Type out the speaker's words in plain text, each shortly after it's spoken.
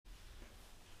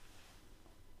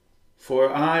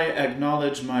For I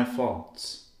acknowledge my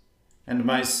faults, and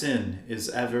my sin is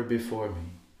ever before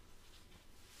me.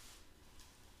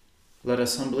 Let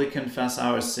us humbly confess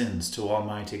our sins to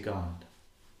Almighty God.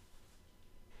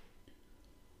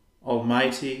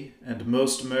 Almighty and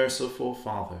most merciful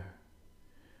Father,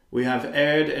 we have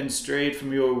erred and strayed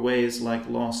from your ways like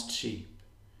lost sheep.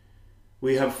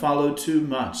 We have followed too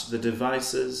much the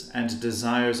devices and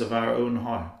desires of our own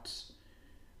hearts.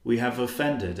 We have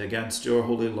offended against your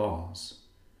holy laws.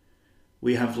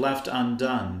 We have left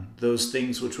undone those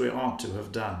things which we ought to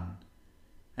have done,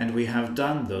 and we have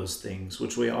done those things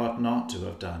which we ought not to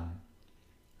have done.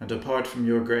 And apart from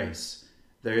your grace,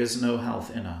 there is no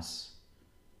health in us.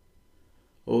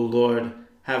 O Lord,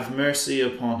 have mercy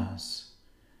upon us.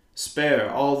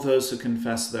 Spare all those who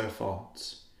confess their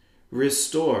faults.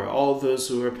 Restore all those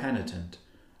who are penitent,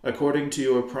 according to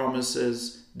your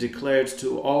promises declared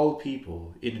to all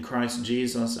people in Christ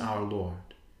Jesus our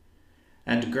Lord.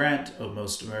 And grant, O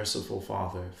most merciful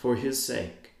Father, for his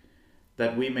sake,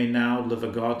 that we may now live a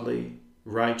godly,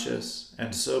 righteous,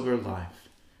 and sober life,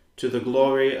 to the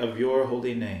glory of your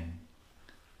holy name.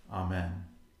 Amen.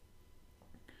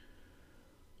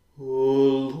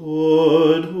 O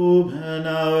Lord, open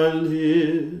our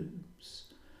lips,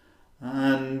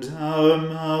 and our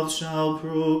mouth shall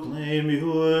proclaim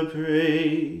your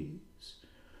praise.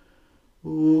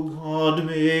 O God,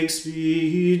 make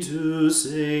speed to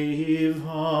save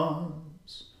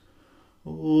us.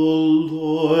 O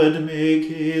Lord, make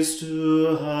haste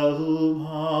to help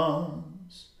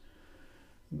us.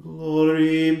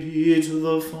 Glory be to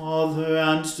the Father,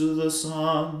 and to the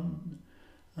Son,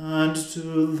 and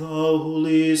to the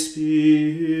Holy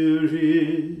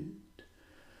Spirit,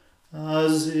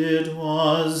 as it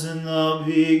was in the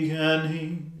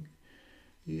beginning,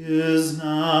 is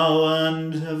now,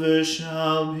 and ever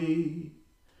shall be,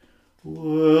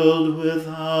 world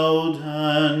without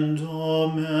end.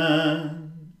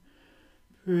 Amen.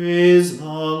 Praise the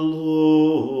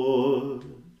Lord.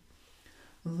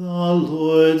 The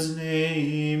Lord's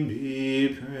name be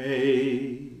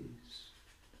praised.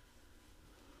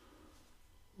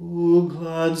 O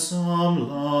gladsome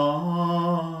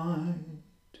light,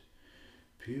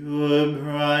 pure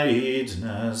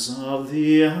brightness of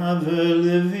the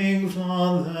ever-living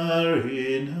Father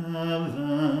in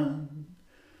heaven,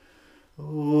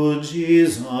 O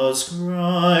Jesus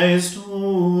Christ,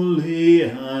 holy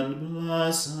and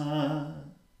blessed,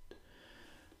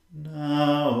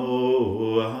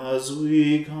 now as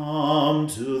we come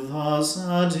to the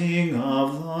setting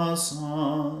of the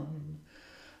sun,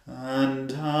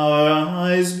 and our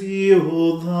eyes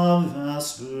behold the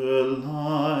vesper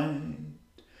light,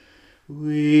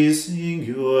 we sing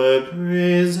your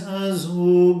praises,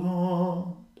 O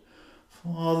God,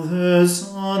 Father,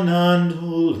 Son, and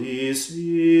Holy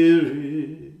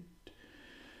Spirit.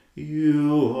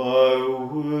 You are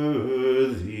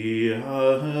worthy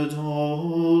at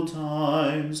all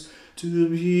times to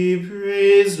be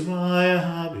praised by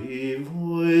happy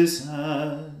voices.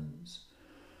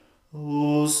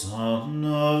 O Son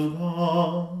of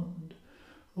God,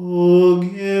 O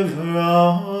Giver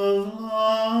of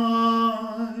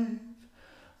life,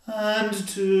 and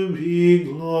to be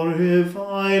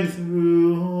glorified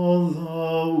through all the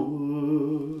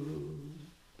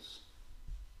worlds.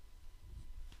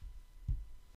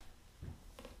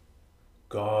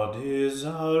 God is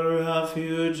our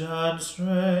refuge and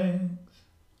strength,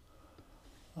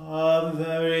 a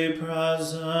very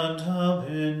present help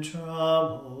in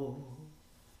trouble.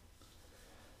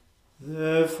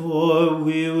 Therefore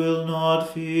we will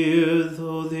not fear,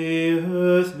 though the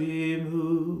earth be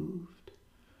moved,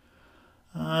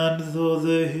 and though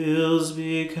the hills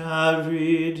be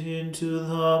carried into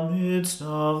the midst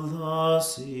of the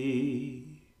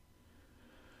sea,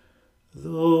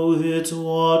 though its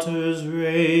waters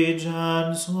rage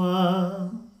and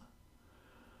swell,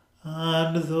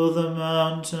 and though the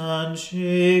mountains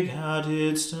shake at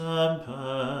its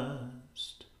tempest.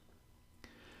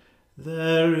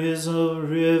 There is a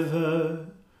river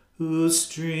whose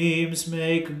streams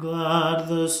make glad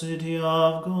the city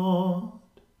of God,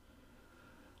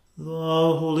 the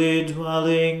holy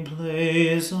dwelling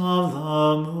place of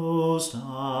the Most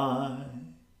High.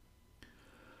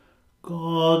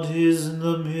 God is in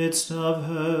the midst of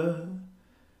her,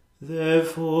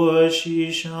 therefore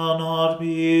she shall not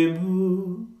be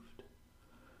moved.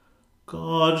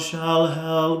 God shall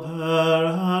help her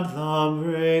at the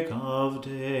break of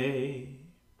day.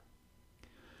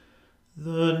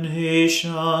 The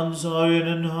nations are in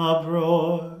an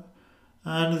uproar,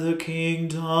 and the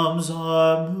kingdoms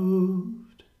are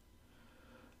moved.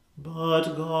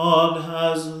 But God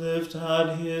has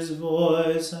lifted his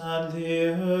voice, and the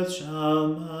earth shall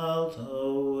melt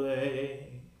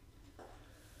away.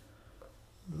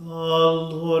 The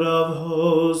Lord of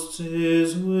hosts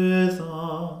is with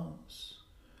us.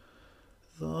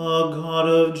 The God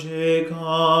of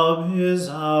Jacob is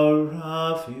our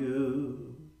refuge.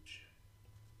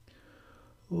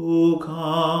 O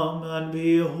come and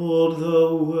behold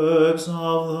the works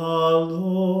of the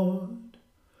Lord.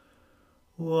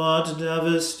 What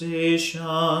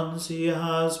devastations he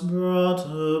has brought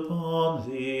upon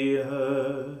the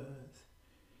earth.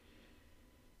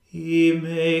 He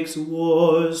makes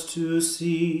wars to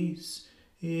cease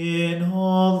in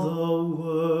all the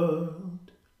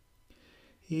world.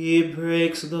 He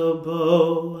breaks the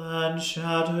bow and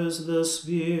shatters the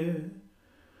spear,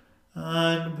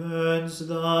 and burns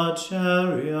the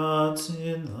chariots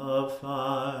in the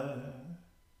fire.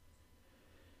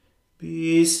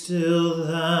 Be still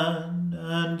then,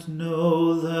 and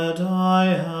know that I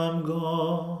am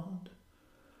God.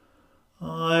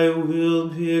 I will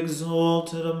be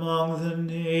exalted among the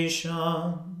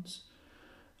nations,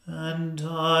 and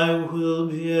I will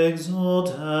be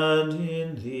exalted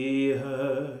in the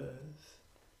earth.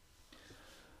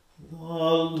 The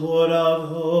Lord of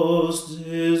hosts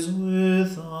is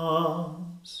with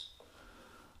us.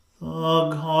 The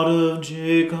God of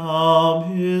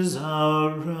Jacob is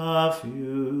our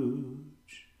refuge.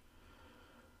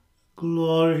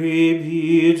 Glory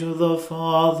be to the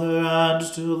Father, and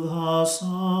to the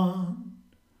Son,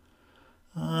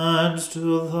 and to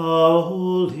the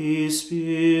Holy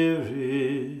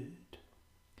Spirit,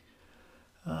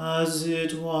 as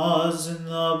it was in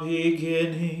the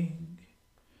beginning,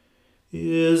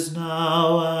 is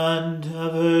now, and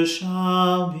ever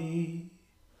shall be,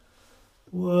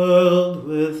 world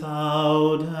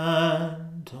without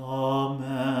end.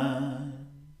 Amen.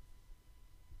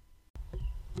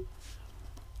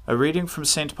 A reading from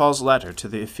St. Paul's letter to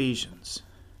the Ephesians.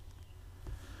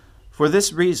 For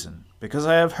this reason, because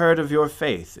I have heard of your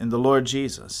faith in the Lord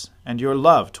Jesus, and your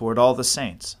love toward all the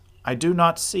saints, I do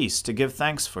not cease to give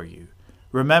thanks for you,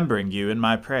 remembering you in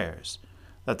my prayers,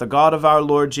 that the God of our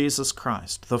Lord Jesus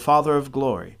Christ, the Father of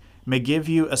glory, may give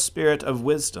you a spirit of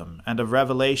wisdom and of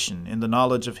revelation in the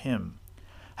knowledge of him,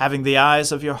 having the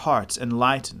eyes of your hearts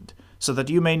enlightened, so that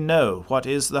you may know what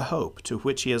is the hope to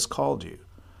which he has called you,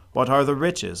 what are the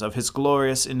riches of his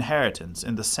glorious inheritance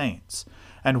in the saints,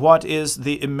 and what is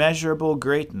the immeasurable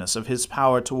greatness of his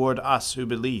power toward us who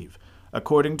believe,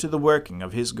 according to the working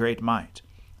of his great might,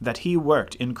 that he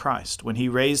worked in Christ when he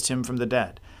raised him from the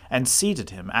dead, and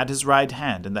seated him at his right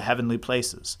hand in the heavenly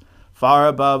places, far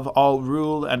above all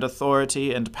rule and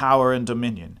authority and power and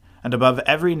dominion, and above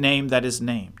every name that is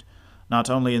named, not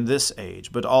only in this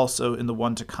age, but also in the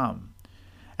one to come.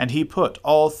 And he put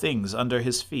all things under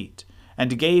his feet,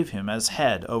 and gave him as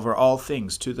head over all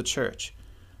things to the church,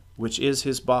 which is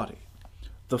his body,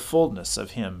 the fullness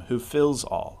of him who fills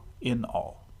all in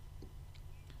all.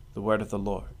 The word of the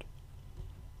Lord.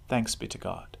 Thanks be to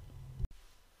God.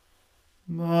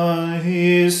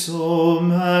 My soul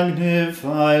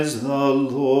magnifies the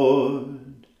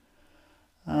Lord,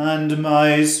 and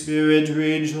my spirit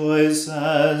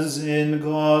rejoices in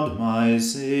God my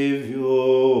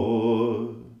Saviour.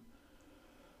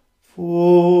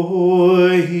 For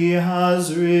he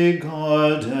has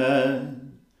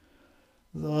regarded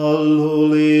the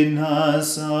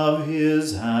lowliness of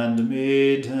his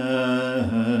handmaiden.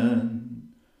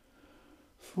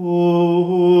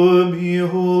 For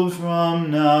behold,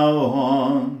 from now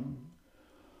on,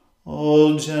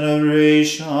 all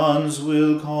generations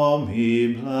will call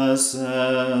me blessed.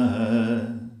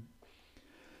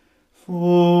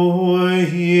 For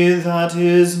he that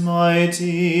is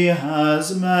mighty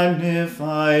has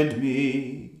magnified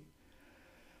me,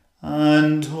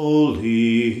 and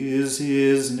holy is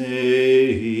his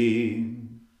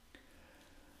name.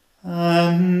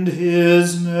 And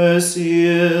his mercy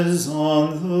is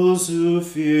on those who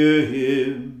fear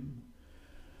him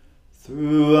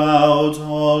throughout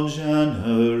all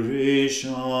generations.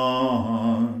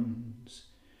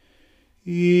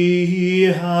 He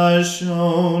has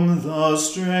shown the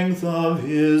strength of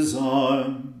his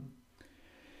arm.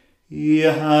 He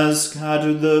has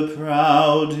scattered the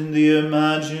proud in the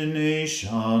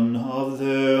imagination of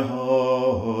their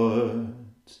heart.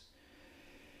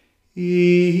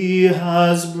 He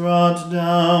has brought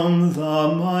down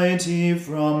the mighty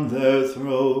from their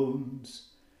thrones,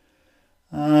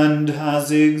 and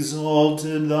has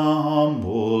exalted the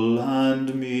humble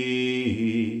and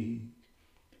meek.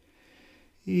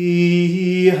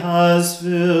 He has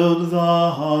filled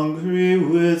the hungry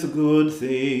with good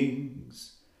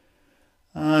things,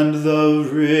 and the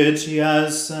rich he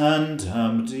has sent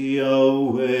empty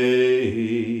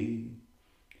away.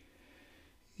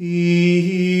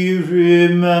 He,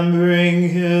 remembering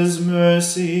his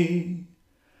mercy,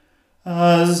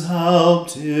 has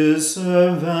helped his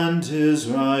servant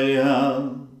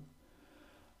Israel,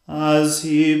 as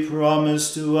he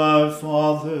promised to our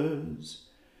fathers,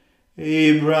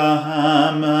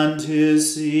 Abraham and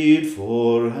his seed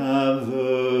forever.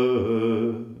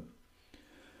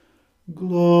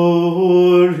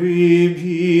 Glory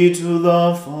be to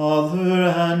the Father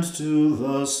and to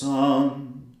the Son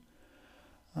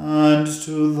and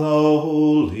to the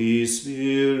Holy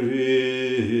Spirit,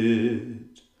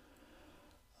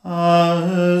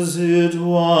 as it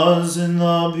was in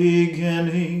the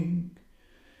beginning,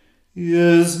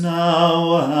 is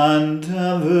now, and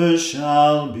ever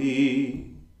shall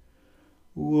be,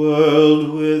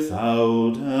 world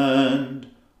without end.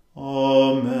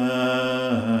 Amen.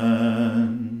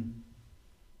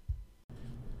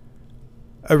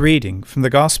 A reading from the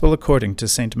Gospel according to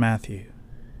St. Matthew.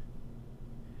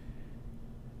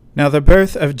 Now the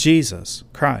birth of Jesus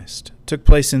Christ took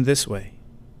place in this way.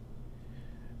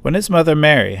 When his mother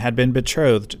Mary had been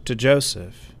betrothed to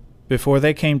Joseph, before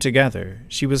they came together,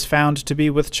 she was found to be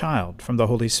with child from the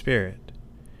Holy Spirit.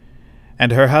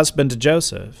 And her husband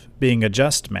Joseph, being a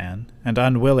just man and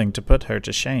unwilling to put her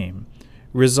to shame,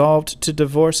 resolved to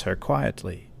divorce her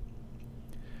quietly.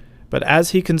 But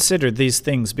as he considered these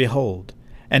things, behold,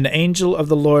 an angel of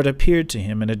the Lord appeared to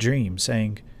him in a dream,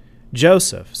 saying,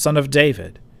 Joseph, son of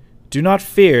David, do not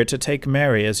fear to take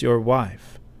Mary as your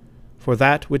wife, for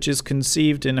that which is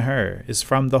conceived in her is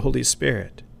from the Holy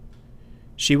Spirit.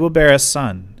 She will bear a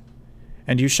son,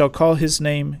 and you shall call his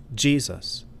name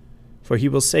Jesus, for he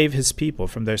will save his people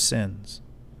from their sins.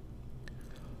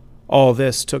 All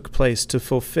this took place to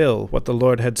fulfill what the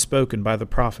Lord had spoken by the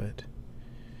prophet.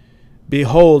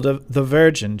 Behold, the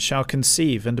virgin shall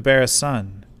conceive and bear a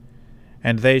son,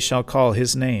 and they shall call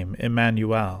his name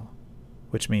Emmanuel,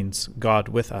 which means God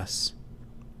with us.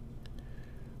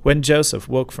 When Joseph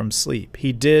woke from sleep,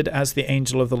 he did as the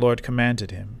angel of the Lord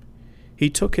commanded him. He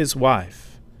took his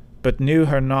wife, but knew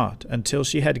her not until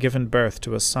she had given birth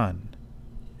to a son,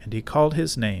 and he called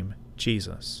his name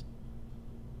Jesus.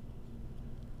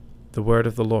 The word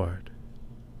of the Lord.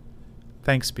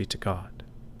 Thanks be to God.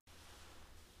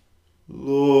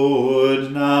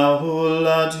 Lord, now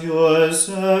let your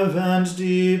servant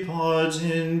depart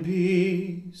in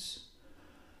peace,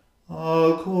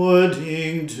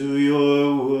 according to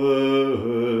your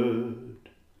word.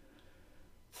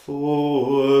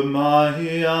 For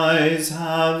my eyes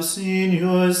have seen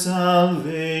your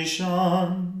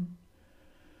salvation,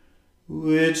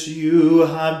 which you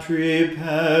have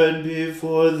prepared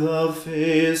before the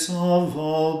face of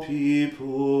all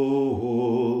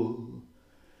people,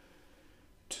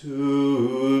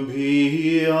 to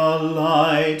be a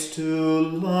light to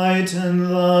lighten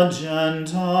the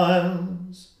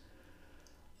Gentiles,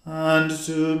 and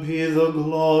to be the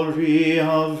glory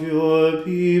of your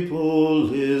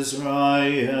people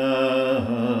Israel.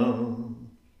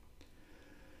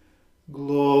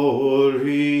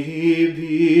 Glory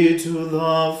be to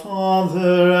the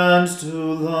Father and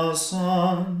to the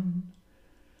Son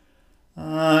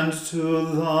and to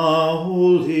the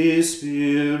Holy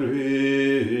Spirit,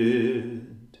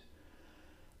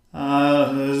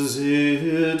 as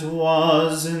it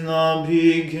was in the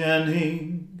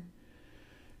beginning,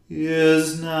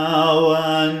 is now,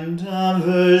 and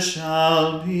ever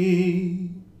shall be,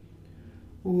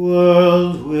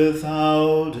 world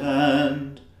without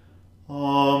end.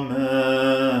 Amen.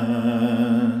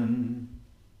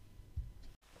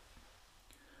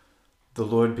 The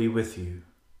Lord be with you.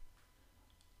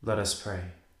 Let us pray.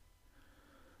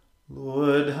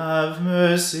 Lord, have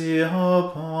mercy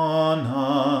upon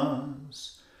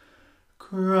us.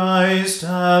 Christ,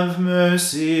 have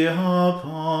mercy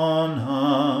upon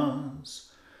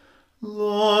us.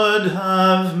 Lord,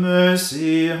 have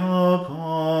mercy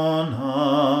upon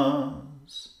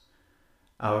us.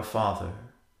 Our Father,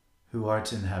 who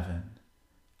art in heaven,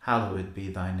 hallowed be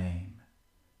thy name.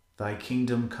 Thy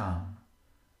kingdom come,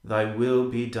 thy will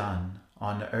be done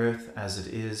on earth as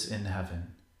it is in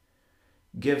heaven.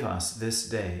 Give us this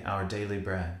day our daily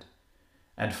bread,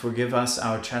 and forgive us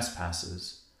our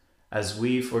trespasses, as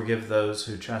we forgive those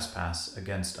who trespass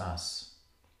against us.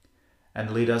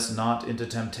 And lead us not into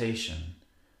temptation,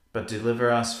 but deliver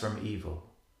us from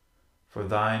evil. For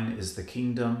thine is the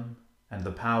kingdom, and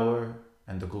the power,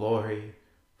 and the glory,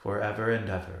 forever and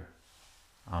ever.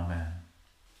 Amen.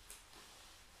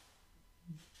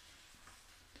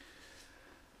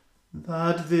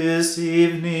 that this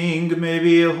evening may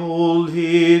be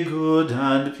wholly good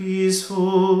and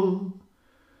peaceful,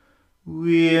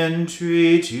 we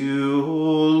entreat you,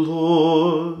 O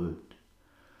Lord,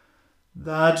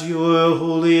 that your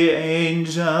holy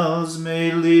angels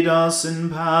may lead us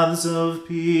in paths of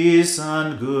peace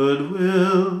and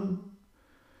goodwill.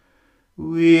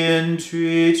 We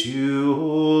entreat you,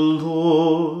 O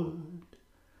Lord,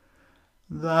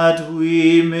 that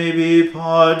we may be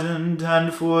pardoned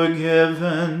and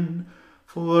forgiven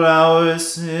for our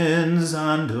sins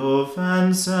and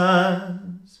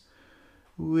offenses.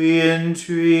 We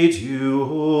entreat you,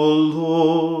 O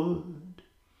Lord,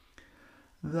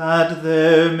 that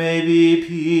there may be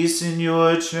peace in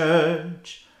your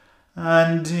church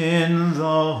and in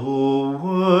the whole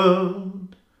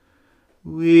world.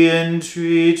 We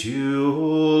entreat you,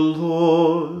 O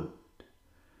Lord,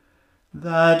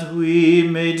 that we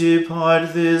may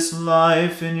depart this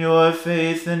life in your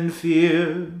faith and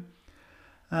fear,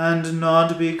 and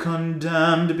not be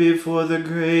condemned before the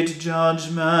great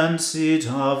judgment seat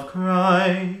of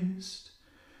Christ.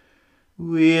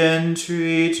 We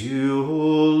entreat you,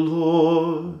 O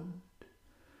Lord,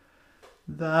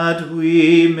 that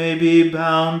we may be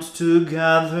bound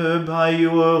together by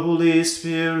your Holy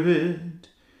Spirit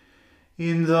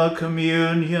in the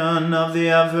communion of the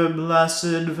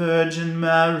ever-blessed Virgin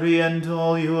Mary and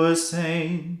all your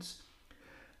saints,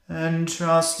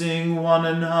 entrusting one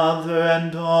another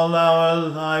and all our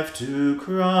life to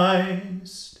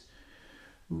Christ.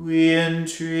 We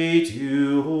entreat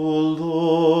you, O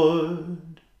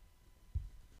Lord.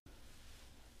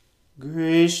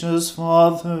 Gracious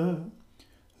Father,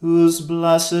 whose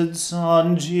blessed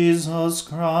Son, Jesus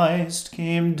Christ,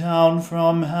 came down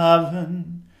from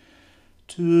heaven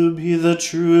to be the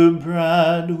true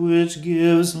bread which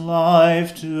gives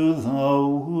life to the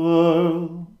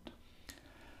world,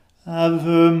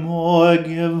 evermore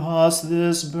give us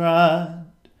this bread,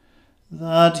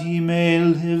 that he may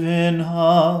live in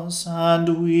us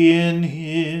and we in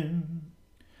him,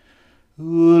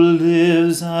 who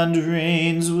lives and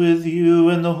reigns with you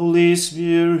in the Holy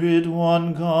Spirit,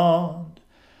 one God,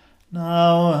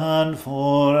 now and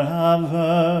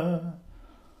forever.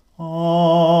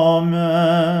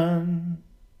 Amen.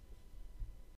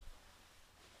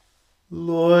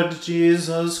 Lord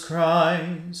Jesus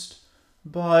Christ,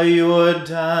 by your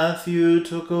death you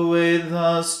took away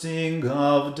the sting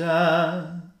of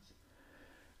death.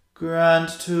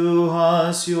 Grant to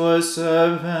us, your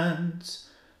servants,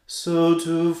 so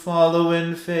to follow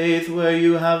in faith where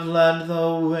you have led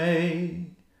the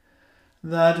way,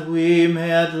 that we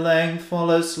may at length fall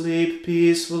asleep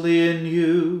peacefully in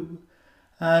you,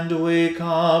 and wake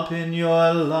up in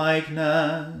your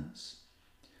likeness.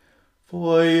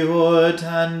 For your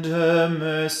tender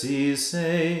mercy's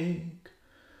sake.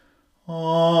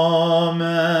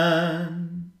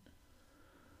 Amen.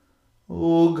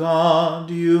 O God,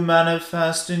 you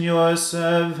manifest in your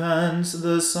servants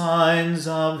the signs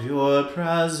of your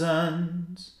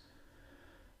presence.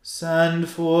 Send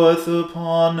forth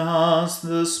upon us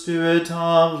the Spirit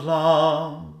of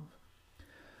love,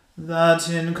 that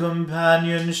in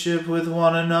companionship with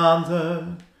one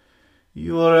another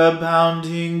your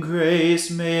abounding grace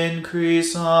may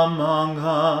increase among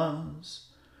us.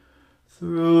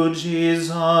 Through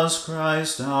Jesus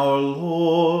Christ our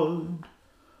Lord.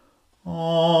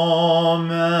 Amen.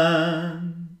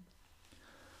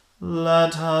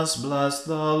 Let us bless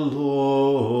the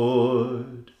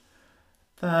Lord.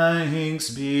 Thanks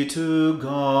be to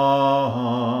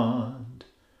God.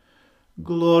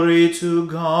 Glory to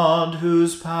God,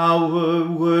 whose power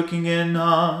working in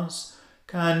us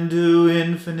can do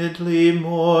infinitely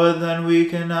more than we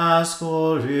can ask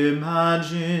or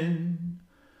imagine.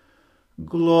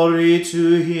 Glory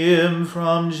to him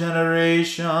from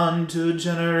generation to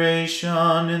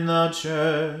generation in the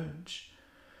church,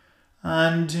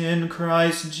 and in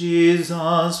Christ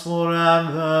Jesus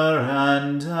forever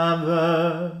and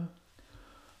ever.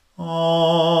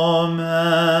 Amen.